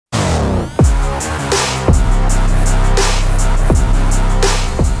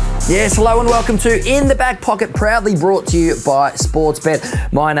Yes, hello and welcome to In the Back Pocket, proudly brought to you by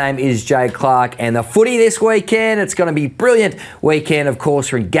Sportsbet. My name is Jay Clark, and the footy this weekend, it's going to be a brilliant weekend, of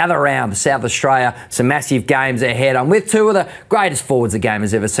course. We gather around South Australia, some massive games ahead. I'm with two of the greatest forwards the game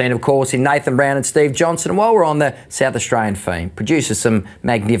has ever seen, of course, in Nathan Brown and Steve Johnson. And while we're on the South Australian theme, produces some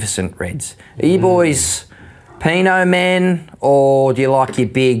magnificent Reds. Are you boys Pinot men, or do you like your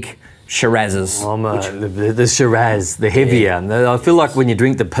big Shirazes? The Shiraz, the heavier. Yeah. I feel like when you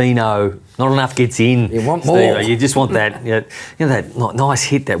drink the Pinot, not enough gets in. You want more. You just want that, that nice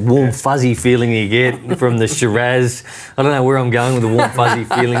hit, that warm, fuzzy feeling you get from the Shiraz. I don't know where I'm going with the warm, fuzzy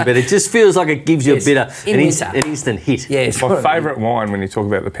feeling, but it just feels like it gives you a bit of an instant hit. Yes. My favourite wine when you talk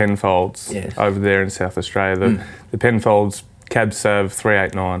about the Penfolds over there in South Australia, the Penfolds Cab Sav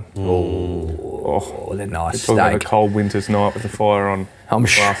 389. Oh, they're nice. Talking about a cold winter's night with the fire on. I'm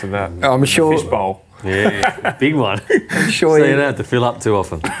glass of that. I'm sure. Fish bowl. Yeah, big one. I'm sure so you don't have to fill up too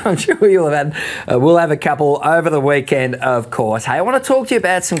often. I'm sure you'll have had. We'll have a couple over the weekend, of course. Hey, I want to talk to you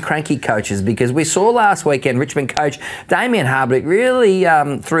about some cranky coaches, because we saw last weekend Richmond coach Damien Hardwick really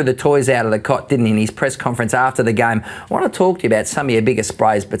threw the toys out of the cot, didn't he, in his press conference after the game. I want to talk to you about some of your biggest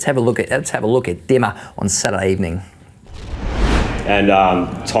sprays, but let's have a look at Dimma on Saturday evening. And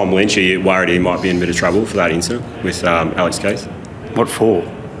Tom Lynch, are you worried he might be in a bit of trouble for that incident with Alex Keith? What for?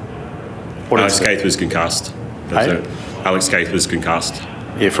 Alex Keith was concussed. Alex Keith was concussed.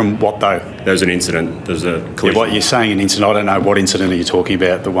 Yeah, from what though? There was an incident. There was a collision. Yeah, what you're saying, an incident, I don't know what incident are you talking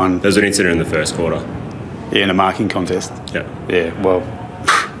about, the one... There was an incident in the first quarter. Yeah, in a marking contest? Yeah. Yeah, well,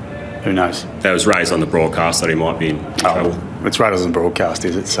 who knows? That was raised on the broadcast that he might be in trouble. It's raised on the broadcast,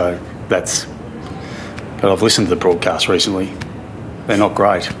 is it? So that's... But I've listened to the broadcast recently. They're not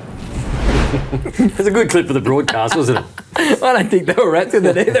great. It was a good clip for the broadcast, wasn't it? I don't think they were wrapped in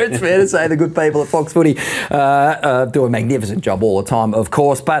it either. It's fair to say the good people at Fox Footy do a magnificent job all the time, of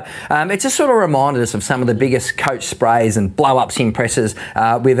course. But it just sort of reminded us of some of the biggest coach sprays and blow-ups in presses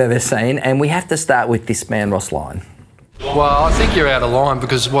we've ever seen. And we have to start with this man, Ross Lyon. Well, I think you're out of line,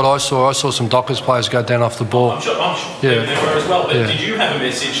 because what I saw some Dockers players go down off the ball. I'm sure there were as well. But did you have a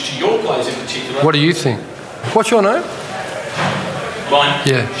message to your players in particular? What do you think? What's your name? Mine?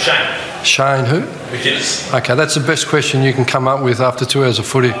 Yeah. Shane. Shane who? McGinnis. Okay, that's the best question you can come up with after 2 hours of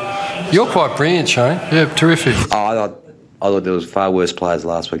footy. You're quite brilliant, Shane. Yeah, terrific. I thought there was far worse players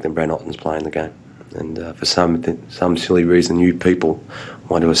last week than Brent Otten's playing the game. And for some silly reason, you people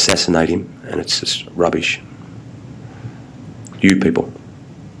want to assassinate him, and it's just rubbish. You people.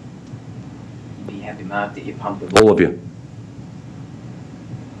 Do you have him marked that you pumped with? All of you.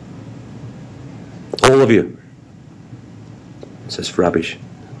 All of you. It's just rubbish.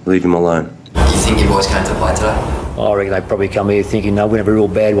 Leave him alone. Do you think your boys came to play today? I reckon they probably come here thinking, no, we're going to have a real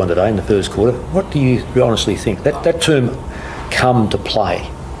bad one today in the first quarter. What do you honestly think? That term, come to play,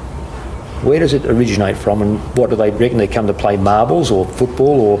 where does it originate from, and what do they reckon? They come to play marbles or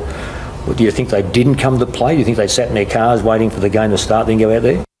football, or do you think they didn't come to play? Do you think they sat in their cars waiting for the game to start, then go out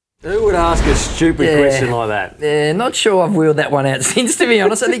there? Who would ask a stupid question like that? Yeah, not sure I've wheeled that one out since, to be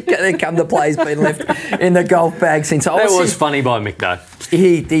honest. I think the come to play's been left in the golf bag since. That was funny by Mick, though.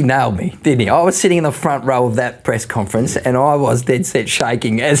 He nailed me, didn't he? I was sitting in the front row of that press conference, and I was dead set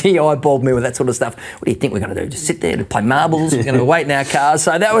shaking as he eyeballed me with that sort of stuff. What do you think we're going to do? Just sit there and play marbles? We're going to wait in our cars?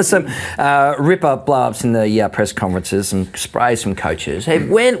 So that was some ripper blow-ups in the press conferences and sprays from coaches. Hey,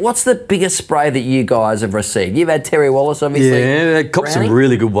 what's the biggest spray that you guys have received? You've had Terry Wallace, obviously. Yeah, they copped some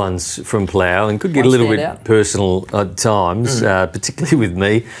really good ones from Plough, and could get a little bit personal at times, particularly with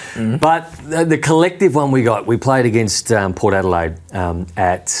me. But the collective one we played against Port Adelaide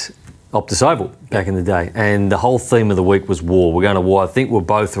at Optus Oval back in the day, and the whole theme of the week was war. We're going to war. I think we're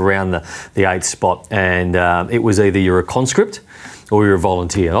both around the 8th spot, and it was either you're a conscript or you're a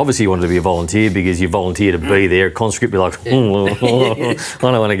volunteer. Obviously you wanted to be a volunteer because you volunteer to be there. A conscript, you're like, I don't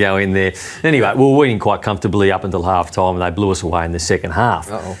want to go in there. Anyway, we were winning quite comfortably up until half time, and they blew us away in the second half.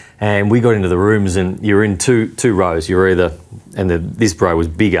 And we got into the rooms, and you're in two rows. You're either, and this row was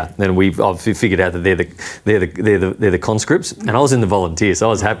bigger. Then I've figured out that they're the conscripts, and I was in the volunteer, so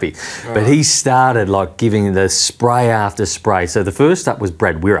I was happy. But he started like giving the spray after spray. So the first up was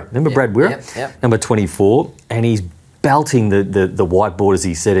Brad Wirra. Remember Brad Wirra? Number 24, and he's belting the whiteboard as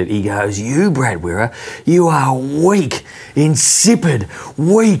he said it. He goes, "You, Brad Wirra, you are weak, insipid,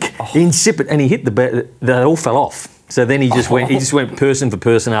 insipid." And he hit they all fell off. So then he just went person for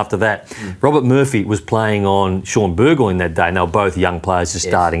person after that. Robert Murphy was playing on Sean Burgoyne that day, and they were both young players just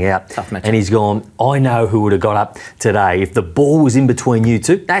starting out. Tough match. And he's gone, I know who would have got up today. If the ball was in between you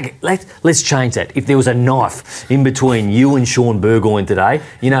two, let's change that. If there was a knife in between you and Sean Burgoyne today,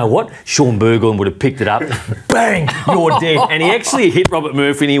 you know what? Sean Burgoyne would have picked it up. Bang, you're dead. And he actually hit Robert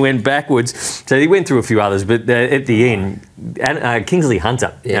Murphy and he went backwards. So he went through a few others, but at the end, Kingsley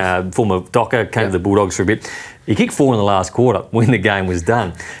Hunter, former Docker, came to the Bulldogs for a bit. He kicked 4 in the last quarter when the game was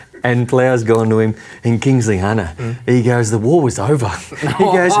done. And Plough's gone to him, and Kingsley Hunter, he goes, the war was over. He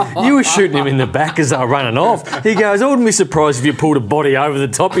goes, you were shooting him in the back as they were running off. He goes, I wouldn't be surprised if you pulled a body over the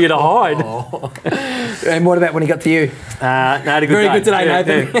top of you to hide. And what about when he got to you? Very good today,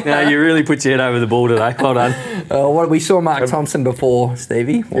 Nathan. No, you really put your head over the ball today. Well done. We saw Mark Thompson before,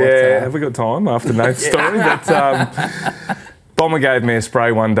 Stevie. Have we got time after Nate's story? But, Bomber gave me a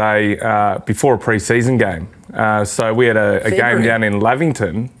spray one day before a pre-season game. So we had a game down in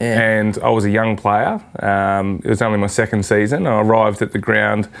Lavington, and I was a young player. It was only my second season. I arrived at the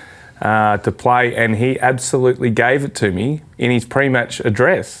ground to play, and he absolutely gave it to me in his pre-match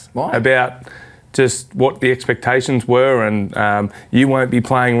address about just what the expectations were, and you won't be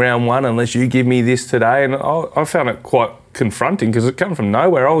playing round one unless you give me this today. And I found it quite confronting because it came from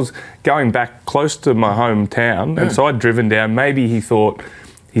nowhere. I was going back close to my hometown, and so I'd driven down. Maybe he thought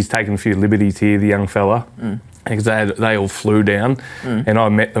he's taken a few liberties here, the young fella, because they all flew down, and I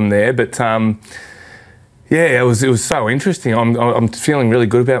met them there. But it was so interesting. I'm feeling really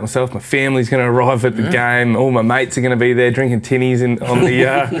good about myself. My family's going to arrive at the game. All my mates are going to be there drinking tinnies on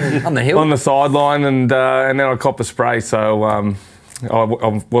the on the hill, on the sideline, and then I copped a spray. So I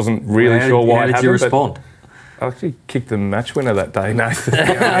wasn't really sure why. How did you respond? I actually kicked the match winner that day, Nathan, in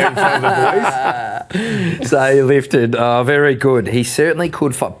front of the boys. So he lifted. Oh, very good. He certainly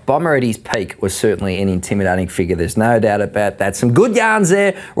could fight. Bomber at his peak was certainly an intimidating figure. There's no doubt about that. Some good yarns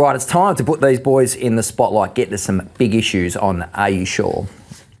there. Right, it's time to put these boys in the spotlight. Get to some big issues on Are You Sure?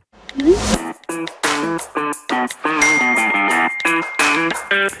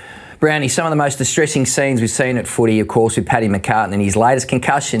 Browny, some of the most distressing scenes we've seen at footy, of course, with Paddy McCartan and his latest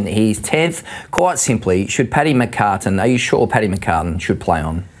concussion. He's 10th. Quite simply, are you sure Paddy McCartan should play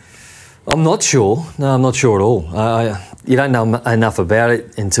on? I'm not sure. No, I'm not sure at all. You don't know enough about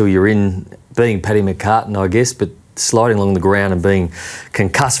it until you're in being Paddy McCartan, I guess, but sliding along the ground and being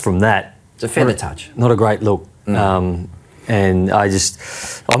concussed from that. It's a feather touch. Not a great look. No. And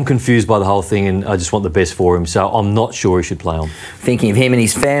I'm confused by the whole thing, and I just want the best for him. So I'm not sure he should play on. Thinking of him and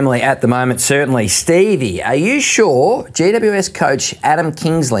his family at the moment, certainly. Stevie, are you sure GWS coach Adam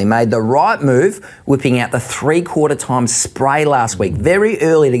Kingsley made the right move whipping out the 3/4 time spray last week, very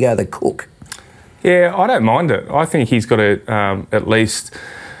early to go the cook? Yeah, I don't mind it. I think he's got to at least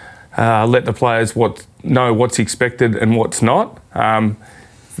let the players know what's expected and what's not.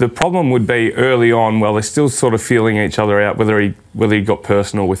 The problem would be early on, well, they're still sort of feeling each other out, whether he got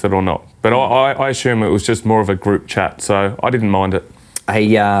personal with it or not. But I assume it was just more of a group chat, so I didn't mind it.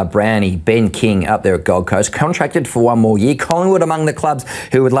 Hey, Browny, Ben King up there at Gold Coast, contracted for one more year. Collingwood among the clubs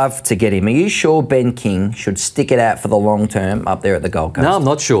who would love to get him. Are you sure Ben King should stick it out for the long term up there at the Gold Coast? No, I'm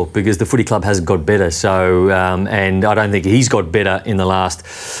not sure, because the footy club hasn't got better. So, and I don't think he's got better in the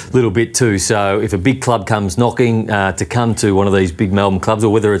last little bit too. So if a big club comes knocking to come to one of these big Melbourne clubs,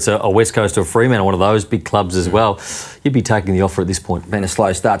 or whether it's a West Coast or a Fremantle, one of those big clubs as well, you'd be taking the offer at this point. Been a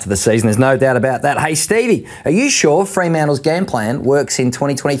slow start to the season, there's no doubt about that. Hey, Stevie, are you sure Fremantle's game plan works in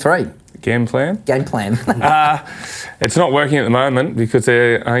 2023? Game plan? Game plan. It's not working at the moment because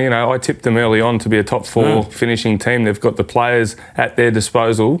I tipped them early on to be a top 4 finishing team. They've got the players at their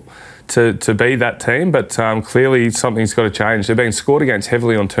disposal to be that team, but clearly something's got to change. They're being scored against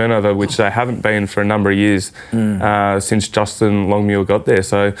heavily on turnover, which they haven't been for a number of years since Justin Longmuir got there.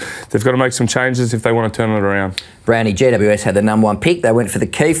 So they've got to make some changes if they want to turn it around. Browny, GWS had the #1 pick. They went for the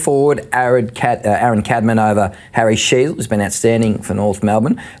key forward, Aaron Cadman over Harry Sheasel, who's been outstanding for North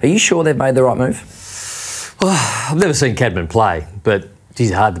Melbourne. Are you sure they've made the right move? Well, I've never seen Cadman play, but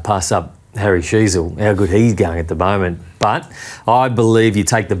geez, hard to pass up Harry Sheasel, how good he's going at the moment. But I believe you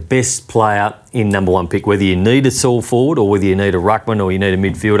take the best player in #1 pick, whether you need a small forward or whether you need a ruckman or you need a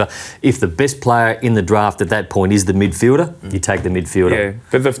midfielder. If the best player in the draft at that point is the midfielder, you take the midfielder.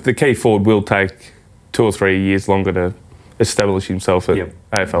 Yeah, but the key forward will take 2 or 3 years longer to establish himself at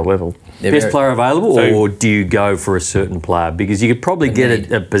AFL level. Best player available, or do you go for a certain player? Because you could probably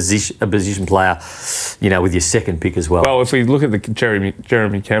get a position player, with your second pick as well. Well, if we look at the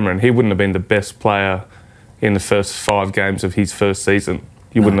Jeremy Cameron, he wouldn't have been the best player in the first 5 games of his first season.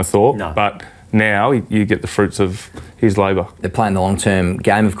 You wouldn't have thought. No. But now you get the fruits of his labour. They're playing the long-term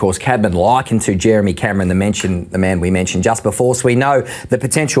game, of course. Cadman likened to Jeremy Cameron, the man we mentioned just before, so we know the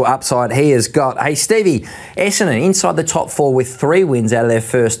potential upside he has got. Hey, Stevie, Essendon inside the top 4 with 3 wins out of their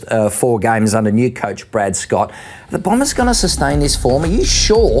first 4 games under new coach Brad Scott. Are the Bombers going to sustain this form? Are you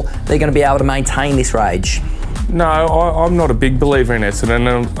sure they're going to be able to maintain this rage? No, I'm not a big believer in Essendon,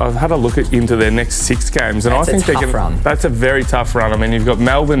 and I've had a look into their next 6 games, and I think they're going to. That's a very tough run. I mean, you've got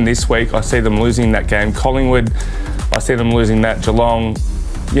Melbourne this week. I see them losing that game. Collingwood, I see them losing that. Geelong,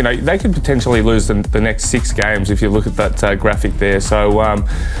 you know, they could potentially lose the next 6 games if you look at that graphic there. So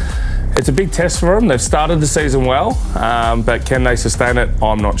it's a big test for them. They've started the season well, but can they sustain it?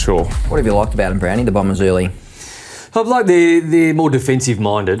 I'm not sure. What have you liked about them, Browny, the Bombers early? I like they're more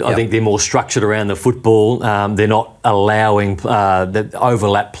defensive-minded. Yep. I think they're more structured around the football. They're not allowing the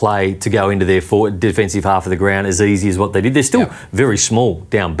overlap play to go into their defensive half of the ground as easy as what they did. They're still very small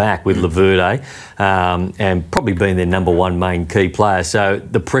down back with Laverde and probably being their number 1 main key player. So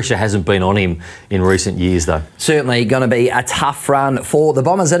the pressure hasn't been on him in recent years, though. Certainly going to be a tough run for the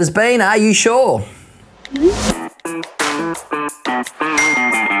Bombers. That has been, are you sure?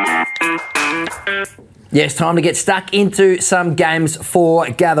 Yes, time to get stuck into some games for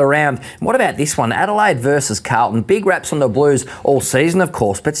Gather Round. What about this one? Adelaide versus Carlton. Big raps on the Blues all season, of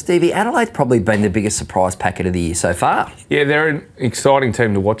course. But, Stevie, Adelaide's probably been the biggest surprise packet of the year so far. Yeah, they're an exciting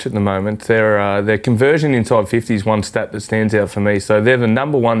team to watch at the moment. Their conversion inside 50 is one stat that stands out for me. So they're the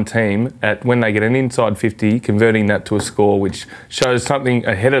number 1 team at when they get an inside 50, converting that to a score, which shows something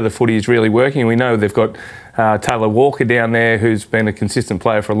ahead of the footy is really working. We know they've got Taylor Walker down there, who's been a consistent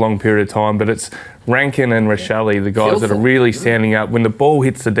player for a long period of time, but it's Rankin and Rochelle, the guys that are really standing up. When the ball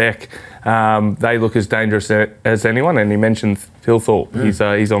hits the deck, they look as dangerous as anyone. And you mentioned Phil Thorpe, he's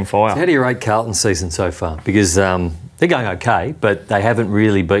on fire. So how do you rate Carlton's season so far? Because they're going okay, but they haven't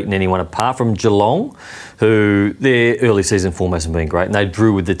really beaten anyone apart from Geelong, who their early season form hasn't been great, and they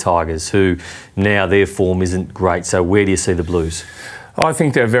drew with the Tigers, who now their form isn't great. So where do you see the Blues? I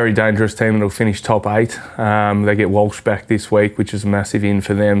think they're a very dangerous team and will finish top 8. They get Walsh back this week, which is a massive in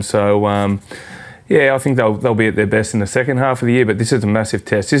for them. So, I think they'll be at their best in the second half of the year, but this is a massive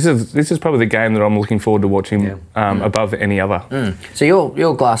test. This is probably the game that I'm looking forward to watching above any other. So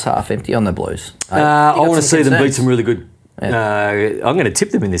your glass half empty on the Blues? I want to see them beat some really good. I'm going to tip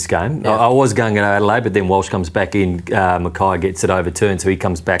them in this game. I was going to Adelaide, but then Walsh comes back in. Mackay gets it overturned, so he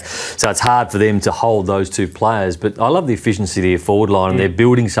comes back. So it's hard for them to hold those 2 players. But I love the efficiency of their forward line, and they're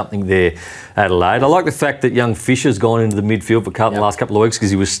building something there, Adelaide. I like the fact that young Fisher's gone into the midfield for Carlton the last couple of weeks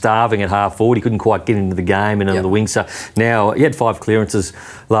because he was starving at half forward. He couldn't quite get into the game and on the wing. So now he had 5 clearances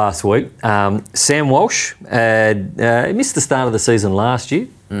last week. Sam Walsh missed the start of the season last year.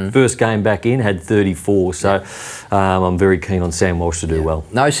 First game back in, had 34, so I'm very keen on Sam Walsh to do well.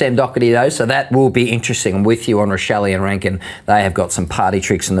 No Sam Doherty though, so that will be interesting. I'm with you on Rochelle and Rankin. They have got some party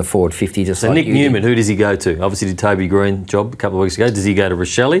tricks in the forward 50. Just so like Nick Newman, who does he go to? Obviously did Toby Green job a couple of weeks ago. Does he go to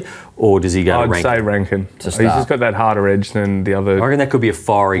Rochelle or does he go to Rankin? I'd say Rankin. He's just got that harder edge than the other. I reckon that could be a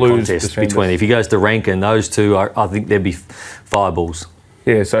fiery contest between. If he goes to Rankin, those 2, I think there'd be fireballs.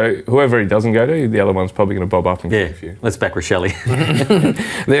 Yeah, so whoever he doesn't go to, the other one's probably going to bob up and get a few. Let's back Rochelle.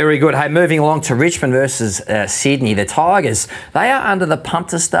 Very good. Hey, moving along to Richmond versus Sydney. The Tigers, they are under the pump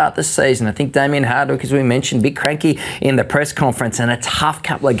to start the season. I think Damien Hardwick, as we mentioned, bit cranky in the press conference, and a tough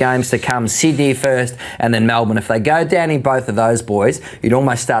couple of games to come. Sydney first and then Melbourne. If they go down in both of those, boys, you'd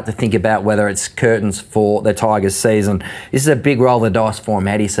almost start to think about whether it's curtains for the Tigers season. This is a big roll of the dice for them.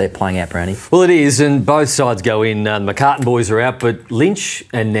 How do you see it playing out, Browny? Well, it is, and both sides go in. The McCartan boys are out, but Lynch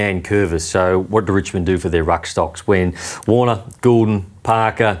and Nan Curvis. So what do Richmond do for their ruck stocks when Warner, Goulden,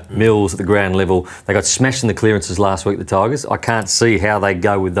 Parker, Mills at the ground level? They got smashed in the clearances last week, the Tigers. I can't see how they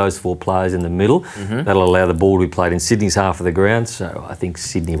go with those 4 players in the middle. That'll allow the ball to be played in Sydney's half of the ground, so I think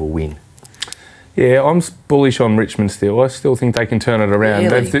Sydney will win. Yeah, I'm bullish on Richmond still. I still think they can turn it around.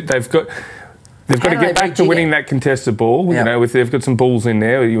 Really? They've got to get back to winning that contested ball. You know, they've got some balls in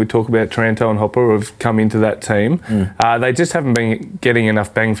there. You would talk about Taranto and Hopper who have come into that team. They just haven't been getting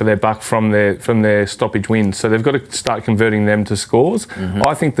enough bang for their buck from their stoppage wins. So they've got to start converting them to scores.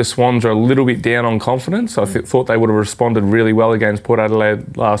 I think the Swans are a little bit down on confidence. I thought they would have responded really well against Port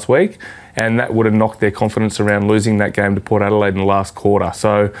Adelaide last week, and that would have knocked their confidence around losing that game to Port Adelaide in the last quarter.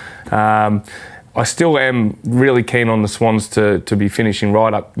 So I still am really keen on the Swans to be finishing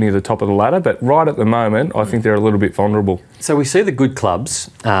right up near the top of the ladder, but right at the moment, I think they're a little bit vulnerable. So we see the good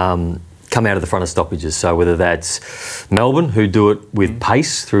clubs come out of the front of stoppages. So whether that's Melbourne, who do it with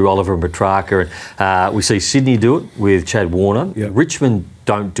pace through Oliver and Petrarca, and we see Sydney do it with Chad Warner. Richmond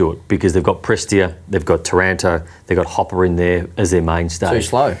don't do it because they've got Prestia, they've got Taranto, they've got Hopper in there as their mainstay. Too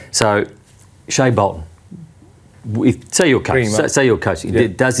slow. So Shea Bolton. Say you're coach.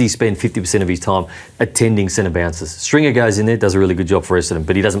 Does he spend 50% of his time attending centre bounces? Stringer goes in there, does a really good job for Essendon,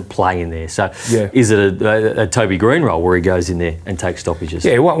 but he doesn't play in there. So is it a Toby Green role where he goes in there and takes stoppages?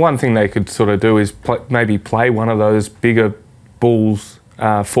 Yeah, one thing they could sort of do is maybe play one of those bigger bulls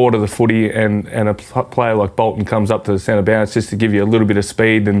forward of the footy, and a player like Bolton comes up to the centre bounce just to give you a little bit of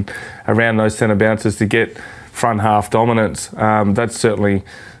speed and around those centre bounces to get front half dominance. That's certainly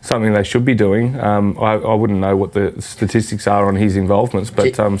something they should be doing. I wouldn't know what the statistics are on his involvements,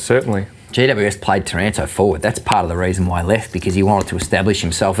 but certainly. GWS played Taranto forward. That's part of the reason why he left, because he wanted to establish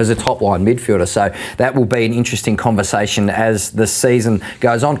himself as a top-line midfielder. So that will be an interesting conversation as the season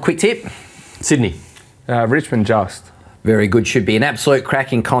goes on. Quick tip? Sydney. Richmond just. Very good. Should be an absolute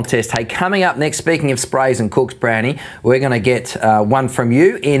cracking contest. Hey, coming up next, speaking of sprays and cooks, Browny, we're going to get one from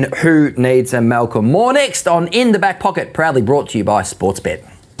you in Who Needs a Malcolm. More next on In the Back Pocket, proudly brought to you by Sportsbet.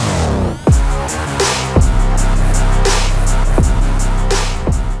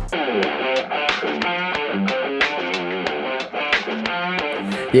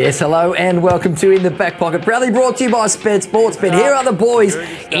 Yes, hello and welcome to In the Back Pocket, proudly brought to you by Sportsbet. Here are the boys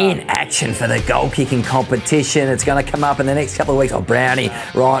in action for the goal-kicking competition. It's going to come up in the next couple of weeks. Oh, Browny,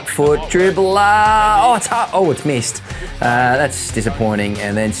 right foot, dribbler. Oh, it's missed. That's disappointing.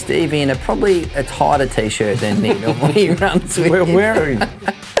 And then Stevie in probably a tighter T-shirt than Nick normally runs with. We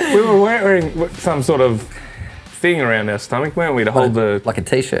were wearing some sort of thing around our stomach, weren't we, to hold the... Like a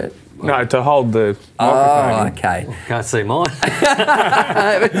T-shirt? No, to hold the microphone. Oh, okay. Can't see mine.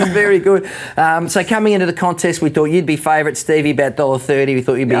 It was very good. So coming into the contest, we thought you'd be favourite, Stevie, about $1.30. We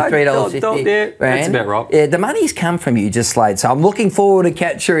thought you'd be $3.50. Yeah, that's about right. Yeah, the money's come from you just late, so I'm looking forward to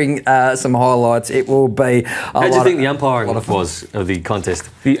capturing some highlights. It will be How do you think the umpiring was of the contest?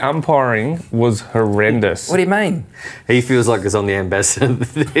 The umpiring was horrendous. What do you mean? He feels like it's on the ambassador.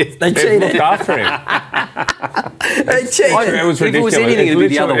 They They've cheated. looked after him. They cheated. It was ridiculous. If it was anything, it would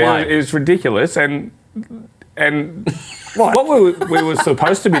be the other way. It was ridiculous, and what we were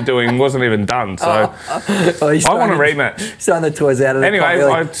supposed to be doing wasn't even done. So I want a rematch. Throwing the toys out of the Anyway,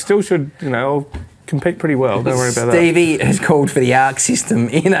 pot, I still should, I'll compete pretty well. Don't worry about that. Stevie has called for the ARC system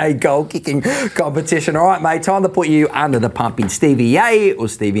in a goal-kicking competition. All right, mate, time to put you under the pump in Stevie Yay or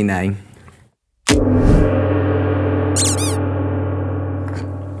Stevie Nay.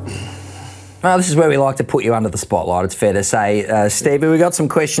 Well, this is where we like to put you under the spotlight, it's fair to say. Stevie, we've got some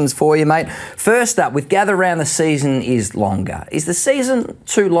questions for you, mate. First up, with Gather Round, the season is longer. Is the season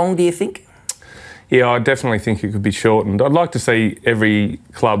too long, do you think? Yeah, I definitely think it could be shortened. I'd like to see every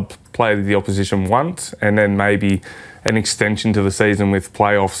club play the opposition once, and then maybe an extension to the season with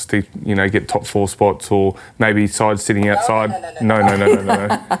playoffs to, get top 4 spots, or maybe sides sitting outside. No.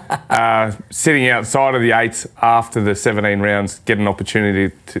 Sitting outside of the 8 after the 17 rounds, get an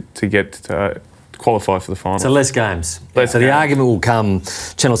opportunity to get qualify for the final. So less games. The argument will come,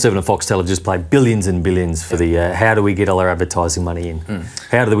 Channel 7 and Foxtel have just played billions and billions for the how do we get all our advertising money in?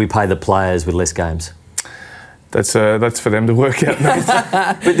 How do we pay the players with less games? That's for them to work out.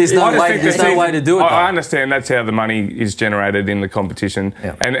 But there's no way to do it. I understand that's how the money is generated in the competition,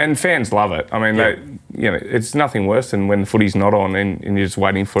 and fans love it. I mean, it's nothing worse than when the footy's not on and you're just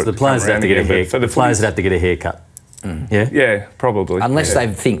waiting for it to come around. The players would have to get a haircut. Yeah, probably. Unless they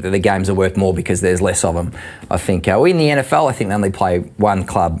think that the games are worth more because there's less of them, I think. In the NFL, I think they only play one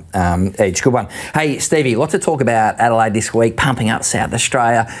club each. Good one. Hey, Stevie, lots of talk about Adelaide this week, pumping up South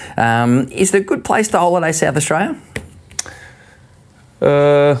Australia. Is it a good place to holiday, South Australia?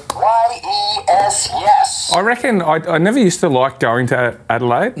 Yes. I reckon I never used to like going to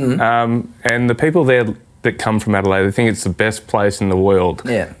Adelaide, and the people there that come from Adelaide, I think it's the best place in the world.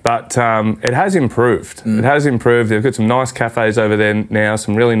 Yeah. But it has improved. It has improved. They've got some nice cafes over there now,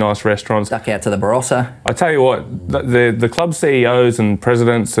 some really nice restaurants. Duck out to the Barossa. I tell you what, the club CEOs and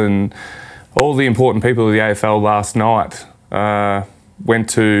presidents and all the important people of the AFL last night went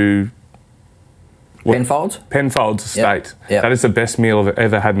to Penfolds Estate. Yep. That is the best meal I've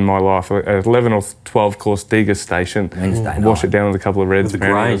ever had in my life. An 11 or 12 course degustation. Wash it down with a couple of reds. It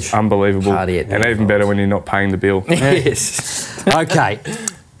was unbelievable. And even better when you're not paying the bill. Yes. Okay.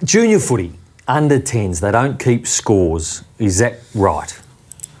 Junior footy, under 10s, they don't keep scores. Is that right?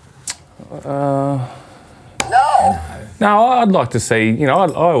 No, I'd like to see, I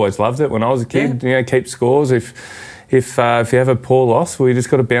always loved it when I was a kid, keep scores. If you have a poor loss, well, you just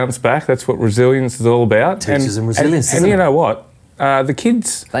got to bounce back. That's what resilience is all about. Teaches them resilience. And you know what? The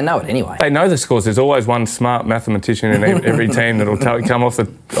kids... They know it anyway. They know the scores. There's always one smart mathematician in every team that'll come off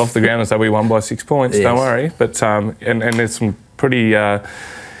the ground and say, we won by 6 points, don't worry. But and there's some pretty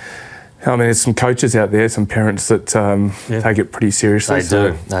I mean, there's some coaches out there, some parents that take it pretty seriously.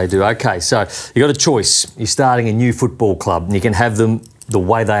 They do. Okay, so you got a choice. You're starting a new football club, and you can have them the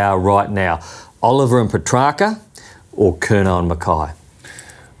way they are right now. Oliver and Petrarca, or Curnow and Mackay?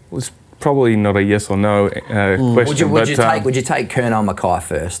 Well, it's probably not a yes or no question. Would you take Curnow and Mackay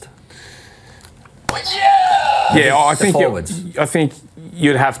first? Yeah, I think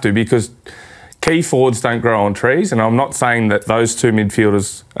you'd have to, because key forwards don't grow on trees, and I'm not saying that those two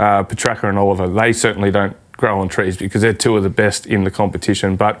midfielders, Petrarca and Oliver, they certainly don't grow on trees, because they're two of the best in the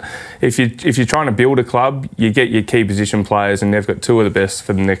competition. But if you're trying to build a club, you get your key position players, and they've got two of the best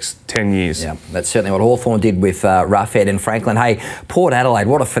for the next 10 years. Yeah, that's certainly what Hawthorn did with Roughhead and Franklin. Hey, Port Adelaide,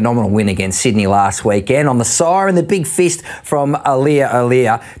 what a phenomenal win against Sydney last weekend. On the siren, the big fist from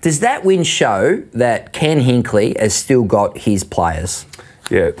Aaliyah. Does that win show that Ken Hinkley has still got his players?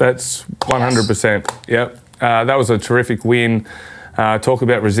 Yeah, that's 100%. Yep. That was a terrific win. Talk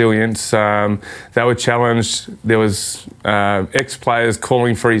about resilience. They were challenged. There was ex-players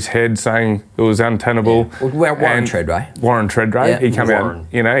calling for his head, saying it was untenable. Yeah. Warren Treadray. Yeah. He came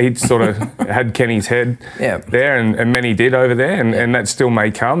out, he sort of had Kenny's head there, and many did over there, and that still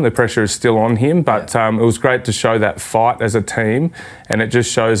may come. The pressure is still on him, but it was great to show that fight as a team, and it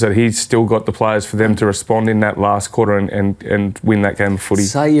just shows that he's still got the players for them to respond in that last quarter and win that game of footy.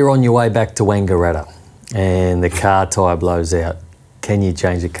 Say you're on your way back to Wangaratta and the car tyre blows out. Can you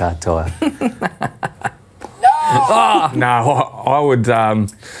change the car tyre? No, I would. I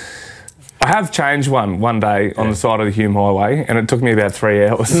have changed one day on the side of the Hume Highway, and it took me about 3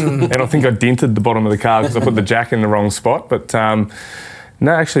 hours. And I think I dented the bottom of the car because I put the jack in the wrong spot. But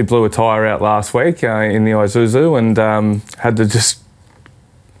no, I actually blew a tyre out last week in the Isuzu, and had to just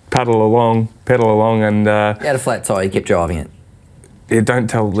pedal along, and. You had a flat tyre. You kept driving it. Yeah, don't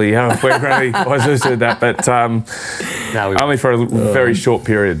tell Leo if we're really Isuzu that, but only for a very short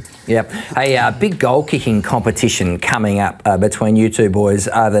period. Yep. Hey, big goal kicking competition coming up between you two boys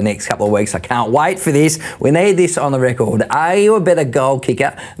over the next couple of weeks. I can't wait for this. We need this on the record. Are you a better goal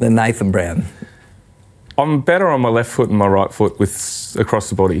kicker than Nathan Brown? I'm better on my left foot and my right foot across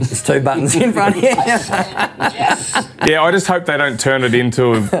the body. There's two buttons in front of you. Yeah, I just hope they don't turn it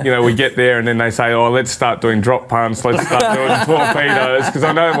into, we get there and then they say, let's start doing drop punts, let's start doing torpedoes, because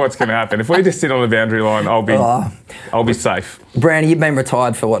I know what's going to happen. If we just sit on the boundary line, I'll be safe. Browny, you've been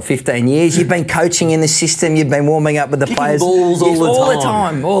retired for 15 years. You've been coaching in the system. You've been warming up with the players balls all the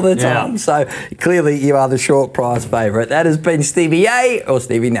time. Yeah. So clearly you are the short prize favourite. That has been Stevie Yay or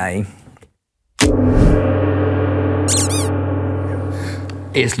Stevie Nay.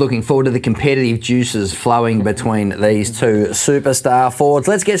 Yes, looking forward to the competitive juices flowing between these two superstar forwards.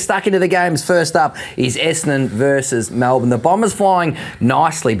 Let's get stuck into the games. First up is Essendon versus Melbourne. The Bombers flying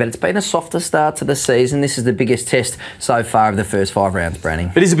nicely, but it's been a softer start to the season. This is the biggest test so far of the first 5 rounds,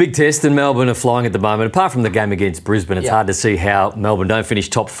 Browning. It is a big test, and Melbourne are flying at the moment. Apart from the game against Brisbane, it's hard to see how Melbourne don't finish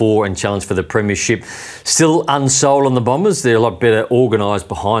top 4 and challenge for the premiership. Still unsold on the Bombers. They're a lot better organised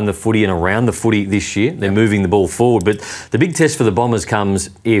behind the footy and around the footy this year. They're moving the ball forward, but the big test for the Bombers comes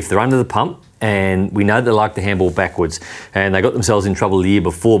if they're under the pump, and we know they like to handball backwards, and they got themselves in trouble the year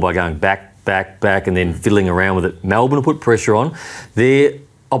before by going back, and then fiddling around with it. Melbourne will put pressure on. Their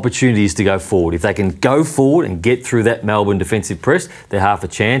opportunity is to go forward. If they can go forward and get through that Melbourne defensive press, they're half a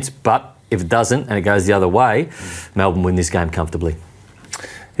chance, but if it doesn't and it goes the other way, Melbourne win this game comfortably.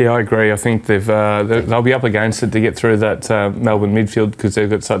 Yeah, I agree. I think they'll be up against it to get through that Melbourne midfield, because they've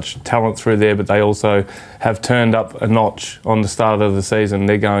got such talent through there, but they also have turned up a notch on the start of the season.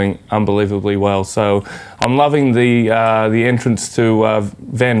 They're going unbelievably well. So I'm loving the entrance to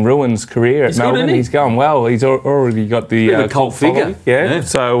Van Ruin's career at Melbourne. He's going well. He's already got the cult figure. Yeah.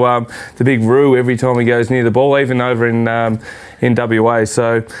 So the big Roo every time he goes near the ball, even over in WA.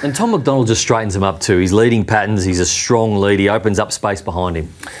 So, and Tom McDonald just straightens him up too. He's leading patterns. He's a strong lead. He opens up space behind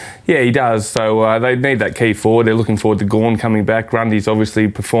him. Yeah, he does. So they need that key forward. They're looking forward to Gawn coming back. Grundy's obviously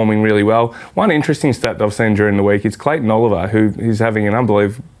performing really well. One interesting stat that I've seen during the week is Clayton Oliver, who is having an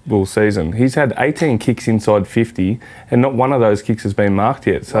unbelievable season. He's had 18 kicks inside 50, and not one of those kicks has been marked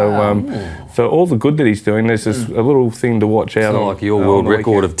yet. So for all the good that he's doing, there's just a little thing to watch out. It's not like your world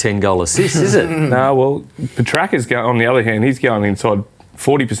record of 10 goal assists, is it? No, well, Petrarca's going, on the other hand, he's going inside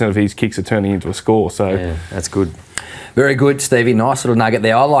 40% of his kicks are turning into a score. So yeah, that's good. Very good, Stevie. Nice little nugget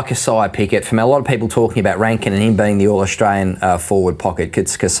there. I like Kasai Pickett. For me, a lot of people talking about Rankin and him being the All-Australian forward pocket.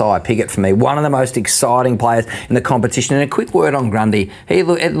 It's Kasai Pickett for me. One of the most exciting players in the competition. And a quick word on Grundy. It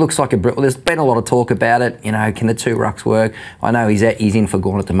looks like there's been a lot of talk about it. Can the two rucks work? I know he's in for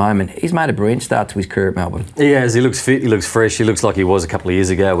Gawn at the moment. He's made a brilliant start to his career at Melbourne. He has. He looks fit. He looks fresh. He looks like he was a couple of years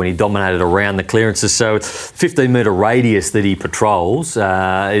ago when he dominated around the clearances. So it's 15-metre radius that he patrols.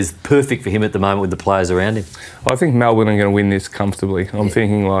 is perfect for him at the moment with the players around him. I think Melbourne are going to win this comfortably. I'm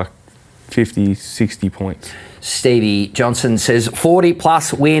thinking like 50, 60 points. Stevie Johnson says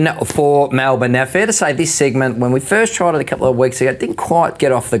 40-plus win for Melbourne. Now, fair to say this segment, when we first tried it a couple of weeks ago, it didn't quite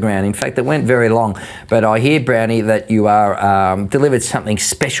get off the ground. In fact, it went very long. But I hear, Browny, that you are delivered something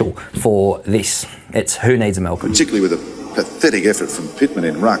special for this. It's Who Needs a Malcolm? Particularly with a pathetic effort from Pittman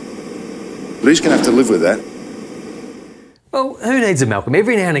in ruck. But he's going to have to live with that. Well, who needs a Malcolm?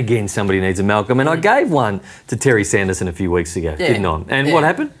 Every now and again somebody needs a Malcolm. And I gave one to Terry Sanderson a few weeks ago, didn't I? And what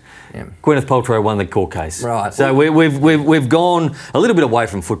happened? Yeah. Gwyneth Paltrow won the court case. Right. So we've gone a little bit away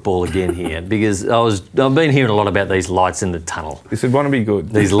from football again here because I've been hearing a lot about these lights in the tunnel. This would want to be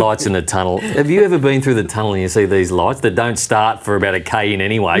good. These lights in the tunnel. Have you ever been through the tunnel and you see these lights that don't start for about a K in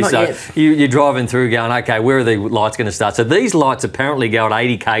anyway? Not so yet. you're driving through going, okay, where are the lights going to start? So these lights apparently go at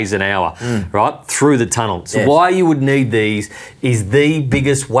 80 Ks an hour, right, through the tunnel. So why you would need these is the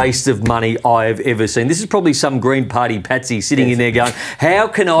biggest waste of money I've ever seen. This is probably some Green Party patsy sitting in there going, how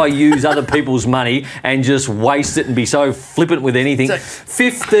can I use other people's money and just waste it and be so flippant with anything?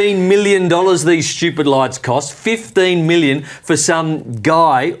 $15 million these stupid lights cost. $15 million for some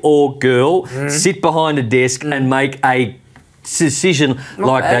guy or girl sit behind a desk and make a decision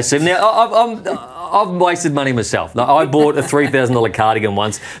like that. So now I've wasted money myself. I bought a $3,000 cardigan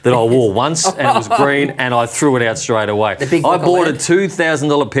once that I wore once and it was green and I threw it out straight away. I bought a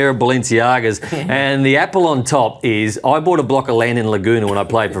 $2,000 pair of Balenciagas and the apple on top is I bought a block of land in Laguna when I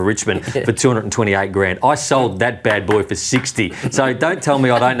played for Richmond for 228 grand. I sold that bad boy for 60. So don't tell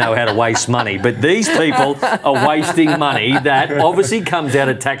me I don't know how to waste money, but these people are wasting money that obviously comes out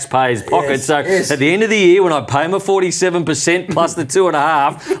of taxpayers' pockets. So at the end of the year when I pay my 47% plus the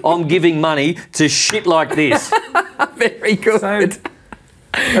 2.5%, I'm giving money to shit like this. Very good. So,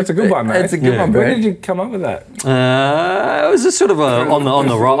 that's a good one, mate. That's a good one, Brad. Where did you come up with that? It was just sort of on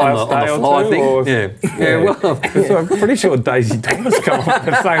the fly thing. So I'm pretty sure Daisy Thomas came up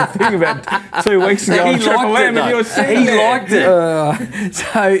with the same thing about 2 weeks ago. He liked it.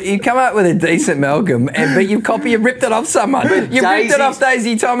 So you come up with a decent Malcolm, but you ripped it off someone. You ripped it off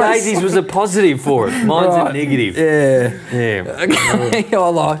Daisy Thomas. Daisy's was a positive for it. Mine's a negative. Yeah. Okay.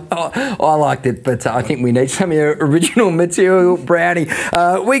 I liked it, but I think we need some of your original material, Browny.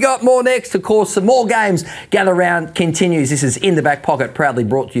 We got more next. Of course, some more games. Gather Round continues. This is In the Back Pocket, proudly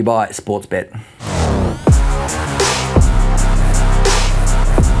brought to you by Sportsbet.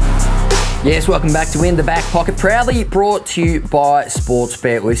 Yes, welcome back to In the Back Pocket, proudly brought to you by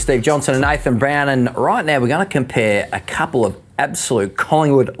Sportsbet with Steve Johnson and Nathan Brown. And right now we're going to compare a couple of absolute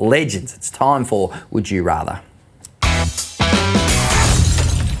Collingwood legends. It's time for Would You Rather.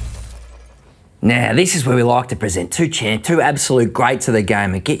 Now, this is where we like to present two absolute greats of the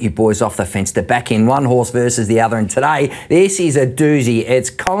game and get you boys off the fence to back in one horse versus the other. And today, this is a doozy. It's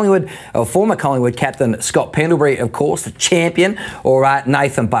former Collingwood captain Scott Pendlebury, of course, the champion, or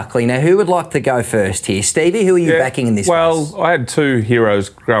Nathan Buckley. Now, who would like to go first here? Stevie, who are you backing in this race? Well, I had two heroes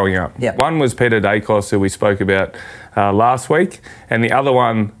growing up. Yep. One was Peter Dacos, who we spoke about last week, and the other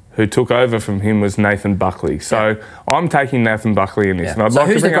one who took over from him was Nathan Buckley. So I'm taking Nathan Buckley in this. And I'd like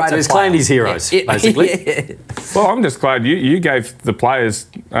to bring up he's claimed his heroes, basically. Well, I'm just glad you gave the players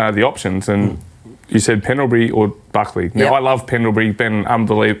the options and you said Pendlebury or Buckley. Now, I love Pendlebury, been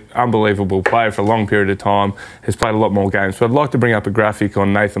an unbelievable player for a long period of time, has played a lot more games. But I'd like to bring up a graphic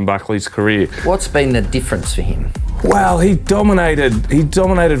on Nathan Buckley's career. What's been the difference for him? Well, he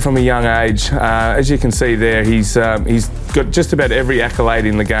dominated from a young age. As you can see there, he's got just about every accolade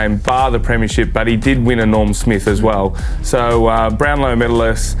in the game, bar the premiership, but he did win a Norm Smith as well. So Brownlow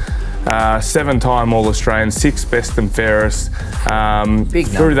medalist, 7-time All-Australian, 6 best and fairest.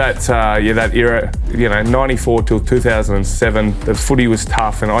 Through that era, 94 till 2007, the footy was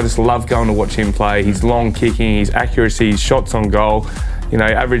tough, and I just love going to watch him play. His long kicking, his accuracy, his shots on goal,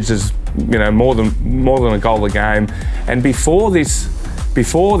 averages more than a goal a game. And before this,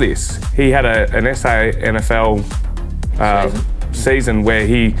 he had an SA NFL season where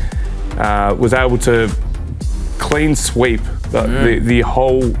he was able to clean sweep the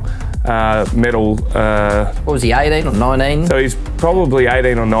whole medal. What was he, 18 or 19? So he's probably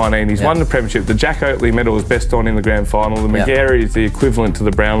 18 or 19. He's won the premiership. The Jack Oatley medal was best on in the grand final. The McGarry is the equivalent to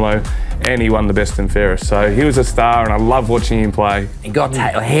the Brownlow, and he won the best and fairest. So he was a star, and I love watching him play. He got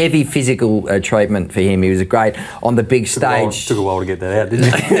heavy physical treatment for him. He was great on the big stage. Took a while to get that out,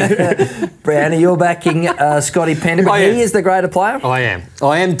 didn't it? Browny, you're backing Scotty Pendlebury. He is the greater player? I am.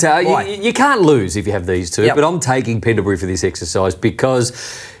 You can't lose if you have these two, but I'm taking Pendlebury for this exercise because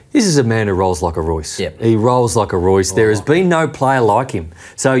This is a man who rolls like a Royce. Yep. He rolls like a Royce. There has been no player like him.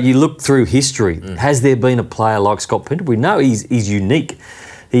 So you look through history. Has there been a player like Scott Pendlebury? No, he's unique.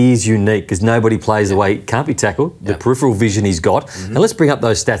 He is unique because nobody plays the way he can't be tackled, the peripheral vision he's got. And let's bring up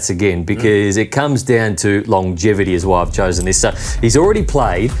those stats again because it comes down to longevity is why I've chosen this. So he's already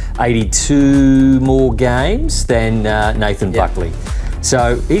played 82 more games than Nathan Buckley.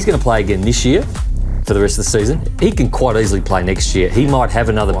 So he's going to play again this year for the rest of the season. He can quite easily play next year. He might have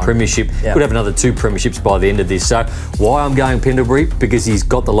another premiership, could have another 2 premierships by the end of this. So why I'm going Pendlebury? Because he's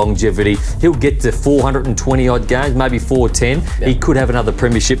got the longevity. He'll get to 420 odd games, maybe 410. He could have another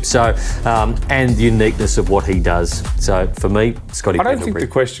premiership. So and the uniqueness of what he does. So for me, Scotty Pendlebury. I don't think the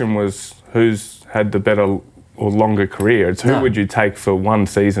question was who's had the better or longer career. It's who would you take for one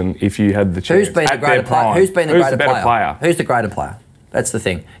season if you had the chance. Who's been the greater player? Who's been the greater player? Who's the greater player? That's the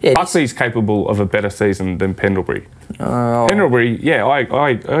thing. Yeah, Buckley's capable of a better season than Pendlebury. Pendlebury, I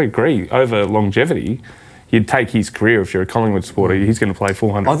agree. Over longevity, you'd take his career if you're a Collingwood supporter. He's going to play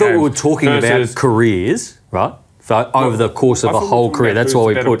 400 I thought we were talking about careers, right? Over the course of a whole career. That's why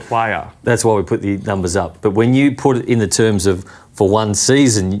we put the numbers up. But when you put it in the terms of for one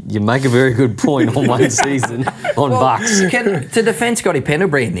season, you make a very good point on one season on Bucks. To defend Scotty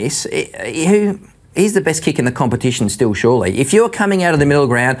Pendlebury in this, he's the best kick in the competition still, surely. If you're coming out of the middle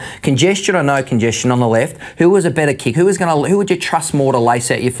ground, congestion or no congestion on the left, who was a better kick? Who would you trust more to lace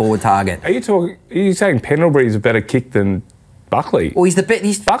out your forward target? Are you saying Pendlebury's a better kick than Buckley? Well,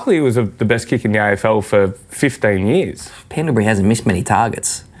 he's Buckley was the best kick in the AFL for 15 years. Pendlebury hasn't missed many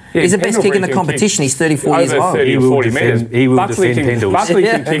targets. He's the best kick in the competition. He's 34 years old. 30 or 40 metres. He will defend Pendles. Buckley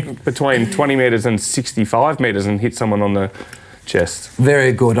can kick between 20 metres and 65 metres and hit someone on the chest.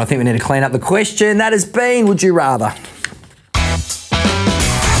 Very good. I think we need to clean up the question. That has been, would you rather?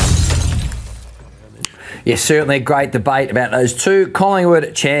 Yes, certainly a great debate about those two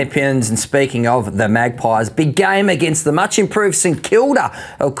Collingwood champions. And speaking of the Magpies, big game against the much improved St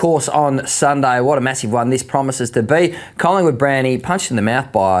Kilda, of course, on Sunday. What a massive one this promises to be. Collingwood Browny punched in the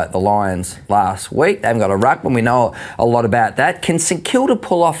mouth by the Lions last week. They haven't got a ruckman. We know a lot about that. Can St Kilda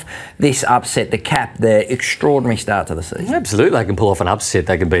pull off this upset, the cap, their extraordinary start to the season? Absolutely, they can pull off an upset.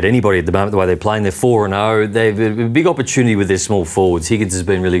 They can beat anybody at the moment, the way they're playing. They're 4-0. They've a big opportunity with their small forwards. Higgins has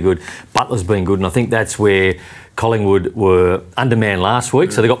been really good. Butler's been good, and I think that's where Collingwood were undermanned last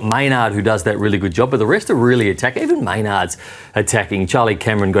week. So they've got Maynard who does that really good job, but the rest are really attacking. Even Maynard's attacking. Charlie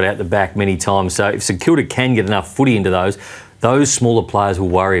Cameron got out the back many times. So if St Kilda can get enough footy into those smaller players will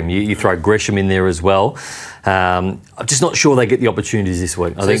worry him. You throw Gresham in there as well. I'm just not sure they get the opportunities this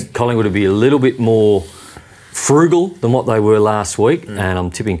week. I think Collingwood will be a little bit more frugal than what they were last week, and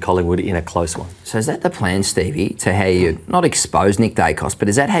I'm tipping Collingwood in a close one. So is that the plan, Stevie, to how you not expose Nick Dacos, but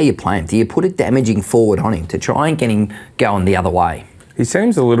is that how you play him? Do you put a damaging forward on him to try and get him going the other way? He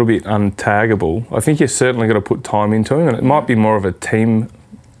seems a little bit untaggable. I think you've certainly got to put time into him, and it might be more of a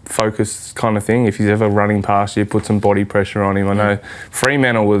team-focused kind of thing. If he's ever running past you, put some body pressure on him. I know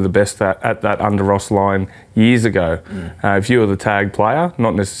Fremantle were the best at that under Ross line years ago. If you were the tag player,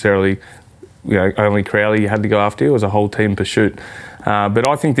 not necessarily only Crowley you had to go after. It was a whole team pursuit. But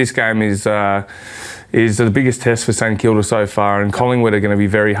I think this game is the biggest test for St Kilda so far, and Collingwood are going to be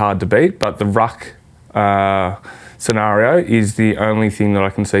very hard to beat. But the ruck scenario is the only thing that I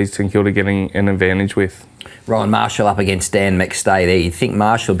can see St Kilda getting an advantage with. Ryan Marshall up against Dan McStay there. You think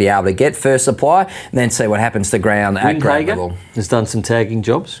Marshall will be able to get first supply and then see what happens to ground at ground level? Has done some tagging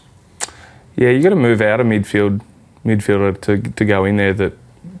jobs. Yeah, you got to move out of midfielder to go in there. That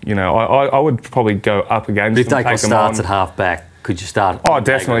I would probably go up against. If Dacos starts at half back, could you start? Oh,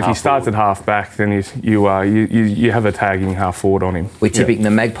 definitely. If he starts at half back, then you have a tagging half forward on him. We're tipping the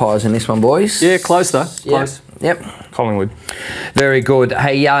Magpies in this one, boys. Yeah, close though. Close. Yep. Collingwood. Very good.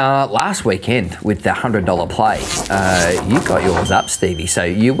 Hey, last weekend with the $100 play, you got yours up, Stevie. So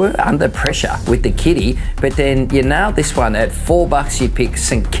you were under pressure with the kitty, but then you nailed this one at $4. You picked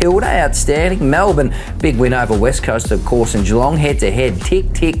St Kilda, outstanding. Melbourne, big win over West Coast, of course, and Geelong head-to-head.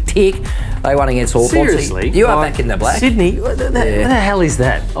 Tick, tick, tick. They won against Hawthorn. Seriously? You are back in the black. Sydney, what the hell is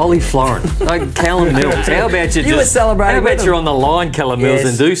that? Ollie Florin, like Callum Mills. How about you were celebrating? How about you're on the line, Callum Mills,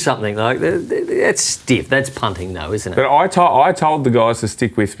 and do something like that? That's stiff. That's punting, though, isn't it? But I told the guys to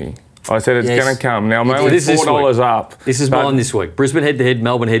stick with me. I said it's going to come. Now I'm only $4 up. This is mine this week. Brisbane head-to-head,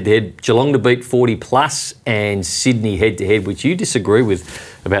 Melbourne head-to-head, Geelong to beat 40+, and Sydney head-to-head, which you disagree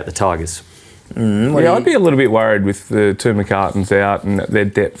with about the Tigers. I'd be a little bit worried with the two McCartans out and their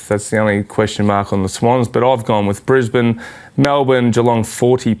depth. That's the only question mark on the Swans. But I've gone with Brisbane, Melbourne, Geelong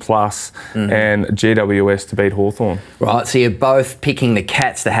 40+, and GWS to beat Hawthorn. Right, so you're both picking the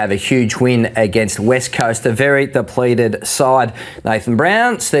Cats to have a huge win against West Coast, a very depleted side. Nathan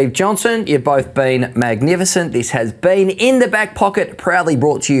Brown, Steve Johnson, you've both been magnificent. This has been In the Back Pocket, proudly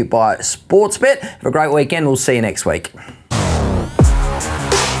brought to you by Sportsbet. Have a great weekend. We'll see you next week.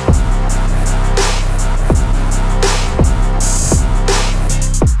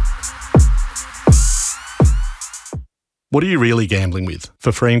 What are you really gambling with?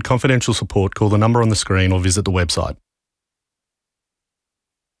 For free and confidential support, call the number on the screen or visit the website.